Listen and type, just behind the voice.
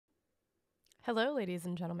Hello, ladies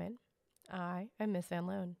and gentlemen. I am Miss Van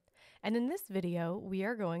Loan, and in this video, we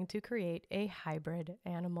are going to create a hybrid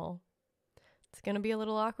animal. It's going to be a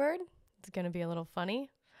little awkward, it's going to be a little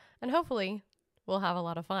funny, and hopefully we'll have a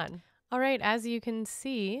lot of fun. All right, as you can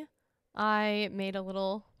see, I made a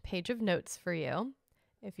little page of notes for you.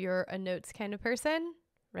 If you're a notes kind of person,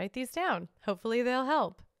 write these down. Hopefully they'll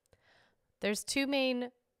help. There's two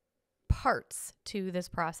main parts to this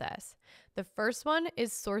process. The first one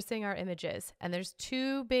is sourcing our images, and there's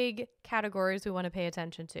two big categories we want to pay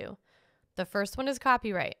attention to. The first one is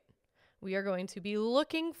copyright. We are going to be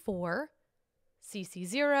looking for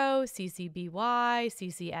CC0, CC BY,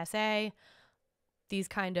 CC SA, these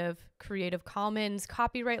kind of Creative Commons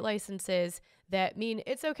copyright licenses that mean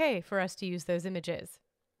it's okay for us to use those images.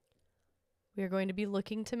 We are going to be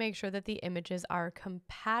looking to make sure that the images are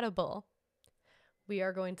compatible. We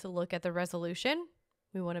are going to look at the resolution.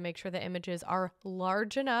 We want to make sure the images are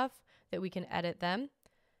large enough that we can edit them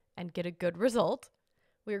and get a good result.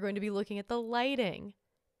 We are going to be looking at the lighting.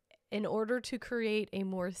 In order to create a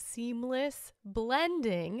more seamless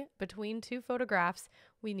blending between two photographs,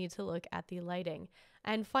 we need to look at the lighting.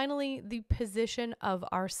 And finally, the position of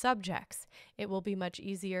our subjects. It will be much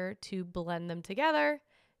easier to blend them together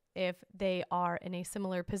if they are in a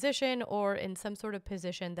similar position or in some sort of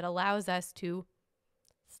position that allows us to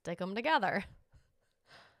stick them together.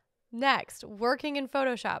 Next, working in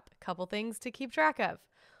Photoshop. A couple things to keep track of.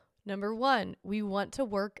 Number one, we want to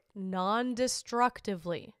work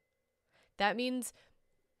non-destructively. That means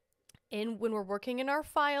when we're working in our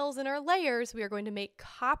files and our layers, we are going to make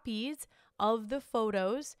copies of the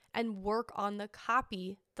photos and work on the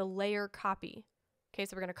layer copy. Okay,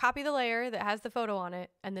 so we're going to copy the layer that has the photo on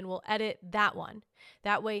it, and then we'll edit that one.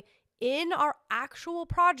 That way, in our actual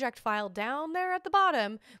project file down there at the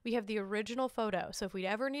bottom, we have the original photo. So if we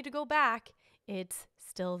ever need to go back, it's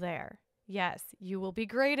still there. Yes, you will be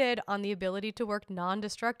graded on the ability to work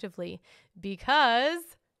non-destructively because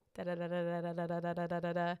that's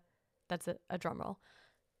a drum roll.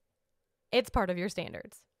 It's part of your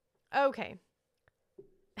standards. Okay.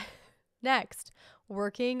 Next,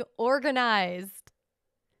 working organized.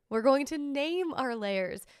 We're going to name our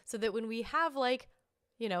layers so that when we have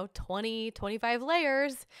 20, 25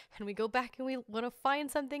 layers, and we go back and we want to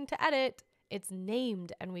find something to edit, it's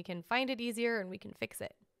named and we can find it easier and we can fix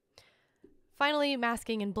it. Finally,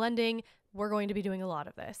 masking and blending. We're going to be doing a lot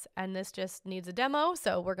of this, and this just needs a demo,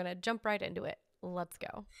 so we're going to jump right into it. Let's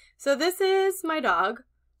go. So this is my dog.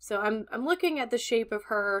 So I'm looking at the shape of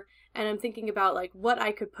her, and I'm thinking about what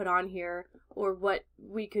I could put on here, or what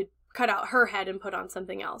we could cut out her head and put on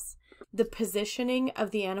something else. The positioning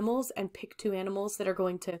of the animals and pick two animals that are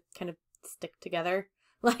going to kind of stick together,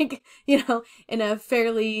 in a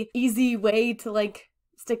fairly easy way to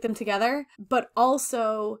stick them together, but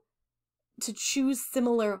also to choose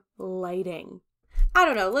similar lighting. I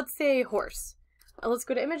don't know, let's say horse. Let's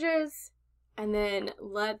go to images, and then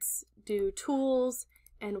let's do tools,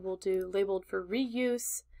 and we'll do labeled for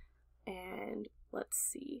reuse, and let's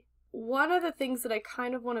see. One of the things that I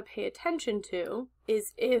kind of want to pay attention to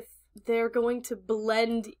is if they're going to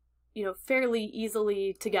blend, fairly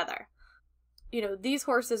easily together. These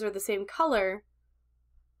horses are the same color,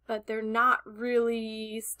 but they're not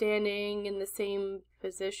really standing in the same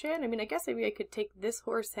position. I mean, I guess maybe I could take this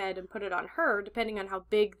horse head and put it on her, depending on how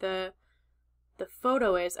big the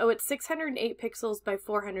photo is. Oh, it's 608 pixels by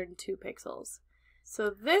 402 pixels.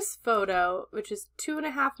 So this photo, which is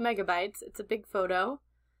 2.5 megabytes, it's a big photo.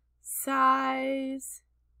 Size.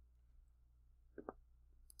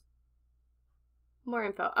 More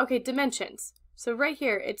info. Okay, dimensions. So right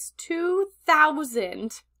here, it's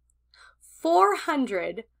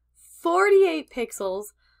 2,448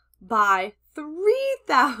 pixels by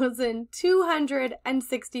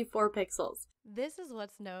 3,264 pixels. This is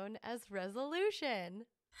what's known as resolution.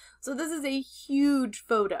 So this is a huge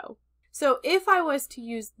photo. So if I was to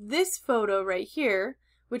use this photo right here,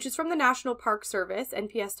 which is from the National Park Service,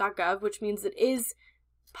 nps.gov, which means it is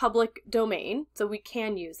public domain, so we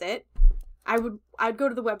can use it. I'd go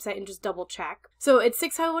to the website and just double check. So it's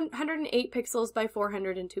 608 pixels by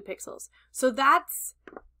 402 pixels. So that's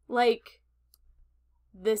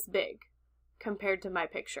this big compared to my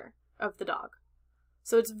picture of the dog.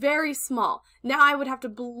 So it's very small. Now I would have to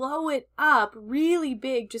blow it up really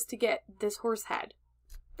big just to get this horse head.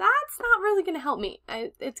 That's not really going to help me.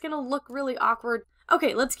 It's going to look really awkward.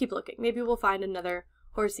 Okay, let's keep looking. Maybe we'll find another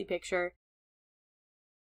horsey picture.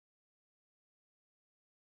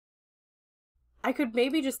 I could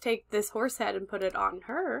maybe just take this horse head and put it on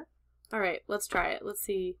her. All right, let's try it. Let's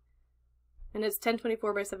see. And it's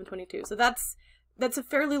 1024 by 722. So that's a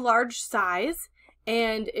fairly large size.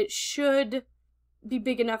 and it should be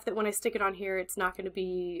big enough that when I stick it on here, it's not going to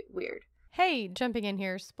be weird. Hey, jumping in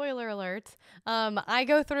here, spoiler alert. I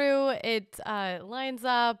go through, it lines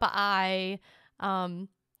up, I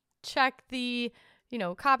check the,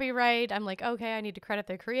 copyright. I'm like, okay, I need to credit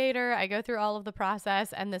the creator. I go through all of the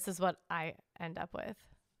process, and this is what I end up with.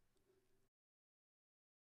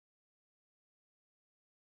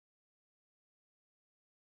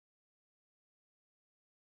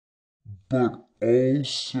 But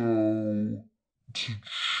also to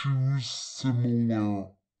choose similar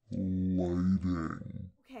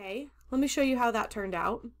lighting. Okay, let me show you how that turned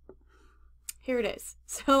out. Here it is.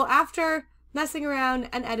 So after messing around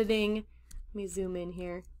and editing, let me zoom in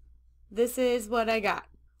here. This is what I got.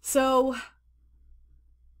 So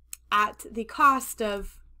at the cost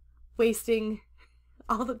of wasting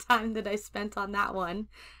all the time that I spent on that one,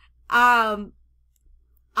 I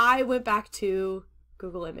went back to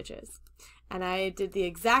Google Images. And I did the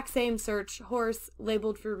exact same search, horse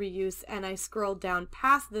labeled for reuse, and I scrolled down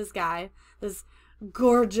past this guy, this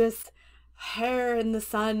gorgeous hair in the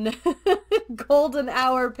sun, golden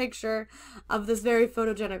hour picture of this very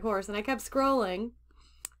photogenic horse. And I kept scrolling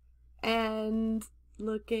and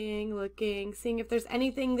looking, seeing if there's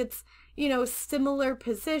anything that's, similar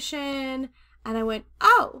position. And I went,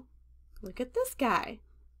 oh, look at this guy.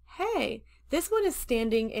 Hey, this one is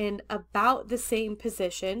standing in about the same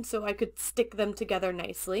position, so I could stick them together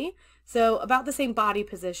nicely. So about the same body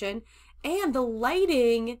position. And the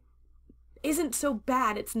lighting isn't so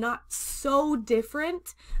bad. It's not so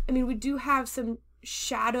different. I mean, we do have some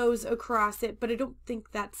shadows across it, but I don't think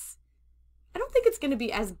it's going to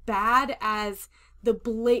be as bad as the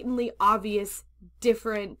blatantly obvious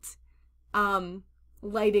different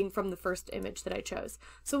lighting from the first image that I chose.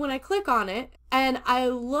 So when I click on it and I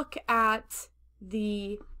look at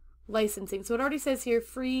the licensing, so it already says here,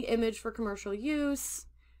 free image for commercial use.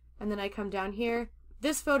 And then I come down here.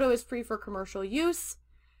 This photo is free for commercial use.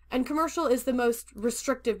 And commercial is the most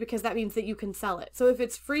restrictive because that means that you can sell it. So if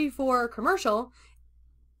it's free for commercial,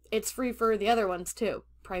 it's free for the other ones too.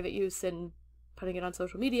 Private use and putting it on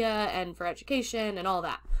social media and for education and all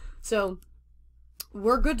that. So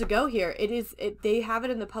we're good to go here. They have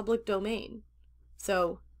it in the public domain.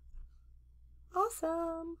 So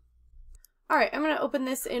awesome. All right, I'm going to open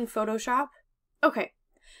this in Photoshop. Okay,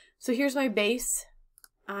 so here's my base.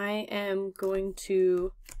 I am going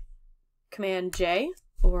to Command J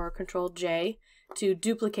or Control J to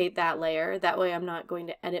duplicate that layer. That way I'm not going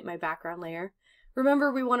to edit my background layer.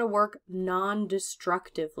 Remember, we want to work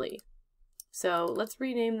non-destructively. So let's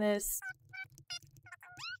rename this.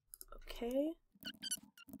 Okay.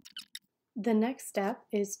 The next step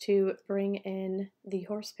is to bring in the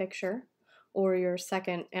horse picture or your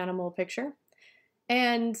second animal picture.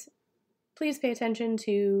 And please pay attention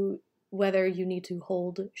to whether you need to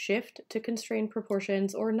hold shift to constrain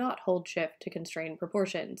proportions or not hold shift to constrain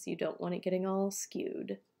proportions. You don't want it getting all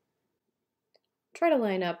skewed. Try to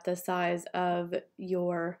line up the size of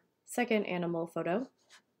your second animal photo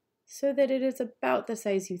so that it is about the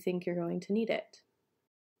size you think you're going to need it.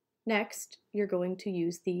 Next, you're going to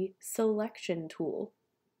use the selection tool.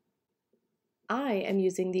 I am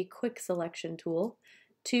using the quick selection tool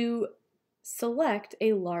to select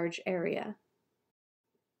a large area.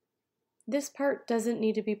 This part doesn't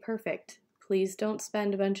need to be perfect. Please don't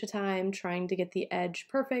spend a bunch of time trying to get the edge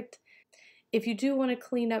perfect. If you do want to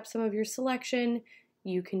clean up some of your selection,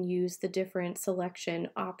 you can use the different selection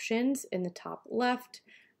options in the top left.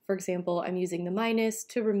 For example, I'm using the minus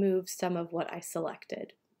to remove some of what I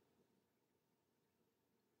selected.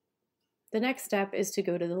 The next step is to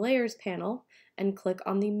go to the Layers panel and click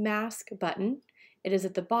on the Mask button. It is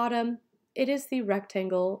at the bottom. It is the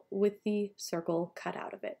rectangle with the circle cut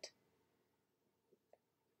out of it.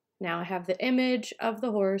 Now I have the image of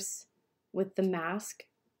the horse with the mask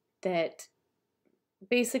that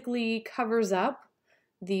basically covers up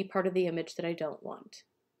the part of the image that I don't want.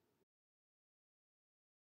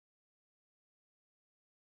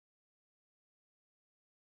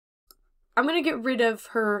 I'm going to get rid of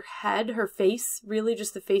her head, her face, really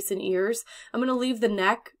just the face and ears. I'm going to leave the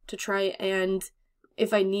neck to try and,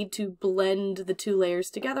 if I need to blend the two layers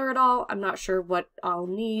together at all, I'm not sure what I'll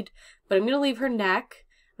need, but I'm going to leave her neck.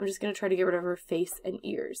 I'm just going to try to get rid of her face and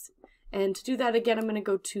ears. And to do that again, I'm going to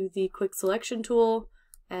go to the quick selection tool,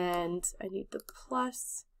 and I need the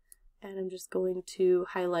plus, and I'm just going to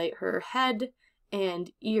highlight her head and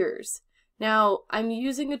ears. Now, I'm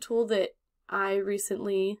using a tool that I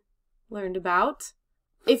recently learned about.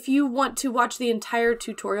 If you want to watch the entire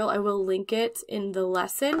tutorial, I will link it in the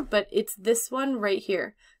lesson, but it's this one right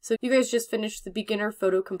here. So you guys just finished the beginner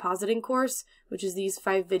photo compositing course, which is these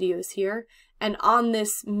 5 videos here, And on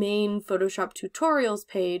this main Photoshop tutorials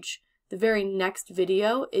page, the very next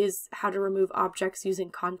video is how to remove objects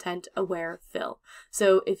using content-aware fill.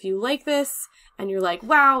 So if you like this and you're like,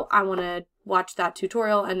 wow, I want to watch that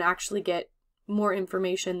tutorial and actually get more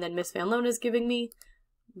information than Miss Van Loan is giving me,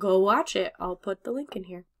 go watch it. I'll put the link in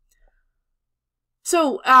here.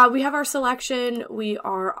 So we have our selection. We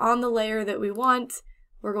are on the layer that we want.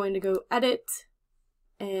 We're going to go edit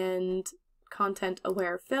and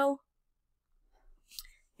content-aware fill.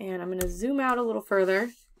 And I'm going to zoom out a little further.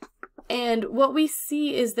 And what we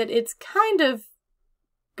see is that it's kind of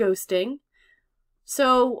ghosting.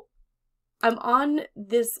 So I'm on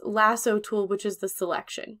this lasso tool, which is the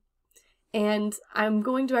selection. And I'm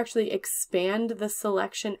going to actually expand the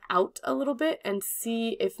selection out a little bit and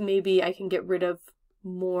see if maybe I can get rid of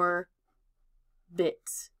more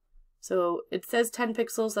bits. So it says 10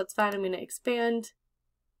 pixels, that's fine. I'm going to expand.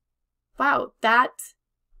 Wow, that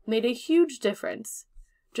made a huge difference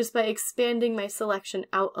just by expanding my selection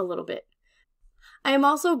out a little bit. I am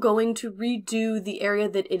also going to redo the area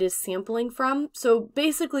that it is sampling from. So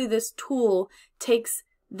basically this tool takes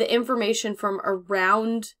the information from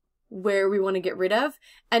around where we want to get rid of,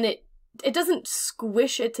 and it doesn't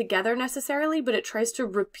squish it together necessarily, but it tries to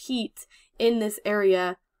repeat in this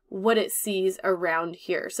area what it sees around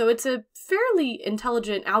here. So it's a fairly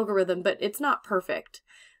intelligent algorithm, but it's not perfect.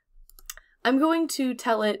 I'm going to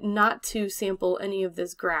tell it not to sample any of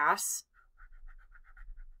this grass.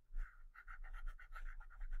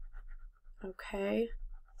 Okay,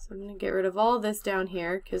 so I'm going to get rid of all this down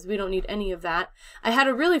here because we don't need any of that. I had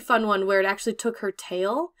a really fun one where it actually took her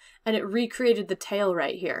tail and it recreated the tail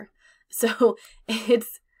right here. So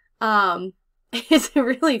it's a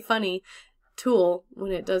really funny tool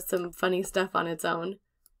when it does some funny stuff on its own.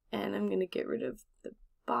 And I'm going to get rid of the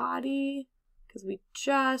body because we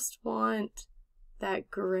just want that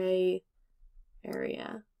gray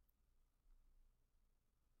area.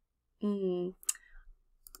 I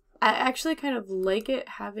actually kind of like it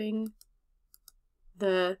having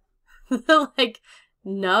the like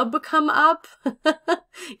nub come up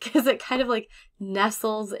because it kind of like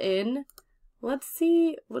nestles in. Let's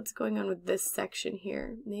see what's going on with this section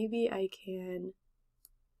here. Maybe I can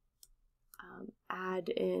add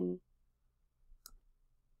in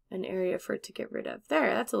an area for it to get rid of.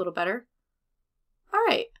 There, that's a little better. All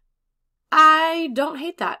right. I don't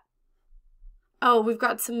hate that. Oh, we've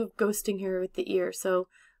got some ghosting here with the ear, so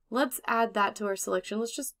let's add that to our selection.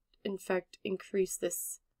 Let's just, in fact, increase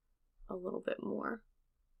this a little bit more.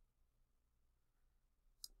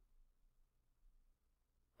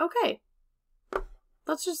 Okay.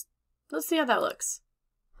 Let's see how that looks.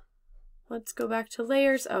 Let's go back to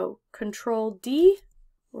layers. Oh, Control D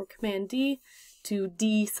or Command D to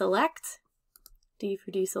deselect. D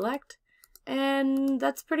for deselect. And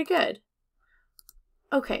that's pretty good.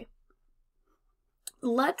 Okay.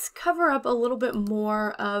 Let's cover up a little bit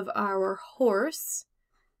more of our horse.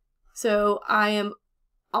 So I am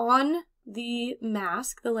on the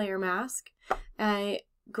mask, the layer mask. I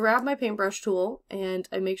grab my paintbrush tool and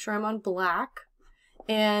I make sure I'm on black.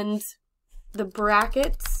 And the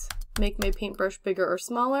brackets make my paintbrush bigger or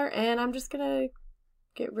smaller. And I'm just gonna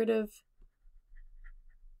get rid of...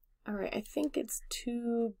 Alright, I think it's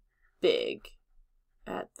too big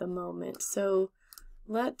at the moment. So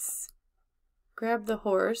let's grab the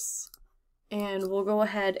horse and we'll go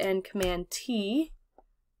ahead and Command T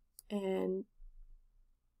and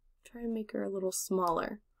try and make her a little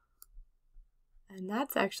smaller. And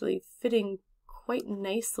that's actually fitting quite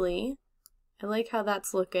nicely. I like how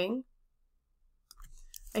that's looking.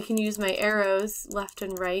 I can use my arrows left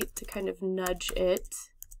and right to kind of nudge it.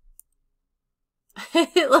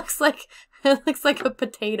 It looks like a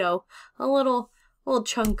potato, a little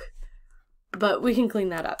chunk, but we can clean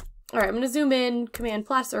that up. All right, I'm going to zoom in, Command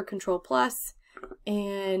plus or Control plus,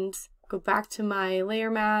 and go back to my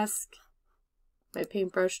layer mask, my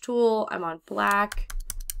paintbrush tool. I'm on black.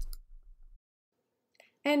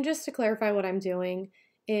 And just to clarify what I'm doing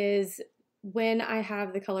is when I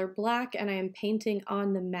have the color black and I am painting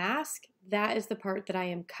on the mask, that is the part that I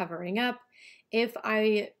am covering up. If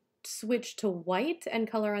I switch to white and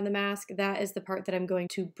color on the mask, that is the part that I'm going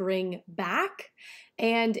to bring back.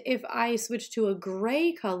 And if I switch to a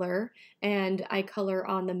gray color and I color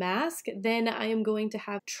on the mask, then I am going to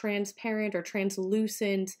have transparent or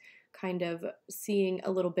translucent, kind of seeing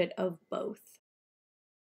a little bit of both.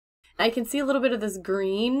 I can see a little bit of this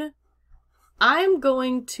green. I'm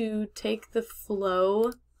going to take the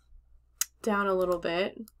flow down a little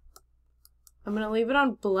bit. I'm going to leave it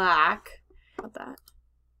on black. About that.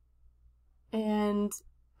 And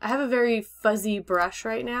I have a very fuzzy brush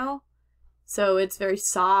right now, so it's very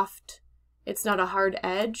soft. It's not a hard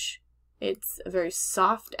edge. It's a very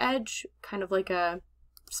soft edge, kind of like a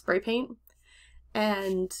spray paint.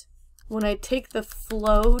 And when I take the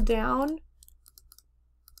flow down,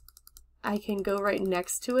 I can go right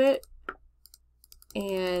next to it,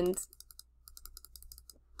 and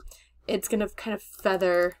it's gonna kind of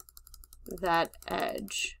feather that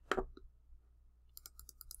edge.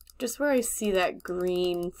 Just where I see that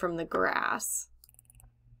green from the grass.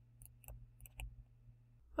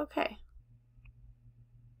 Okay.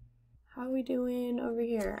 How are we doing over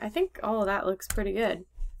here? I think all of that looks pretty good.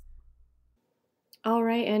 All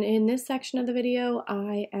right, and in this section of the video,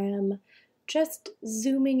 I am just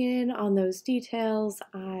zooming in on those details.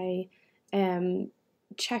 I am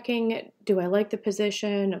checking, do I like the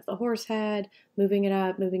position of the horse head, moving it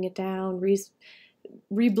up, moving it down,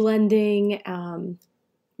 reblending,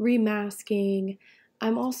 remasking.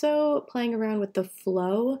 I'm also playing around with the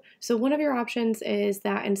flow. So one of your options is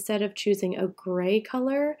that instead of choosing a gray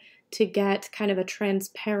color to get kind of a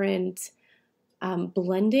transparent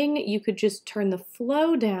blending, you could just turn the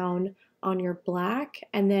flow down on your black,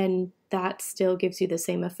 and then that still gives you the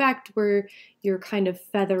same effect where you're kind of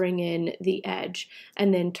feathering in the edge,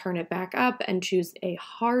 and then turn it back up and choose a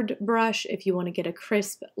hard brush if you want to get a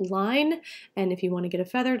crisp line, and if you want to get a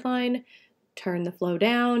feathered line, turn the flow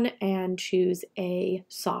down and choose a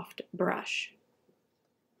soft brush.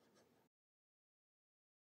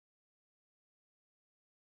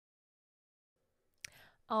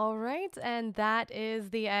 All right, and that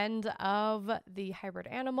is the end of the hybrid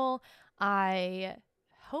animal. I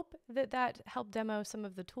hope that that helped demo some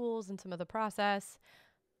of the tools and some of the process.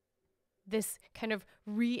 This kind of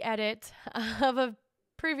re-edit of a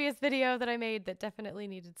previous video that I made that definitely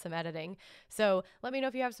needed some editing. So let me know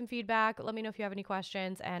if you have some feedback. Let me know if you have any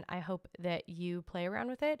questions, and I hope that you play around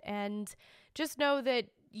with it. And just know that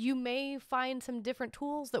you may find some different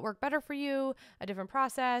tools that work better for you, a different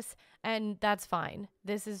process, and that's fine.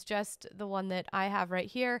 This is just the one that I have right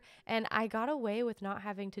here, and I got away with not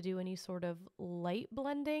having to do any sort of light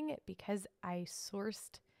blending because I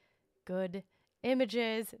sourced good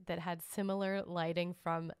images that had similar lighting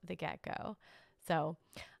from the get-go. So,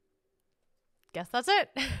 guess that's it.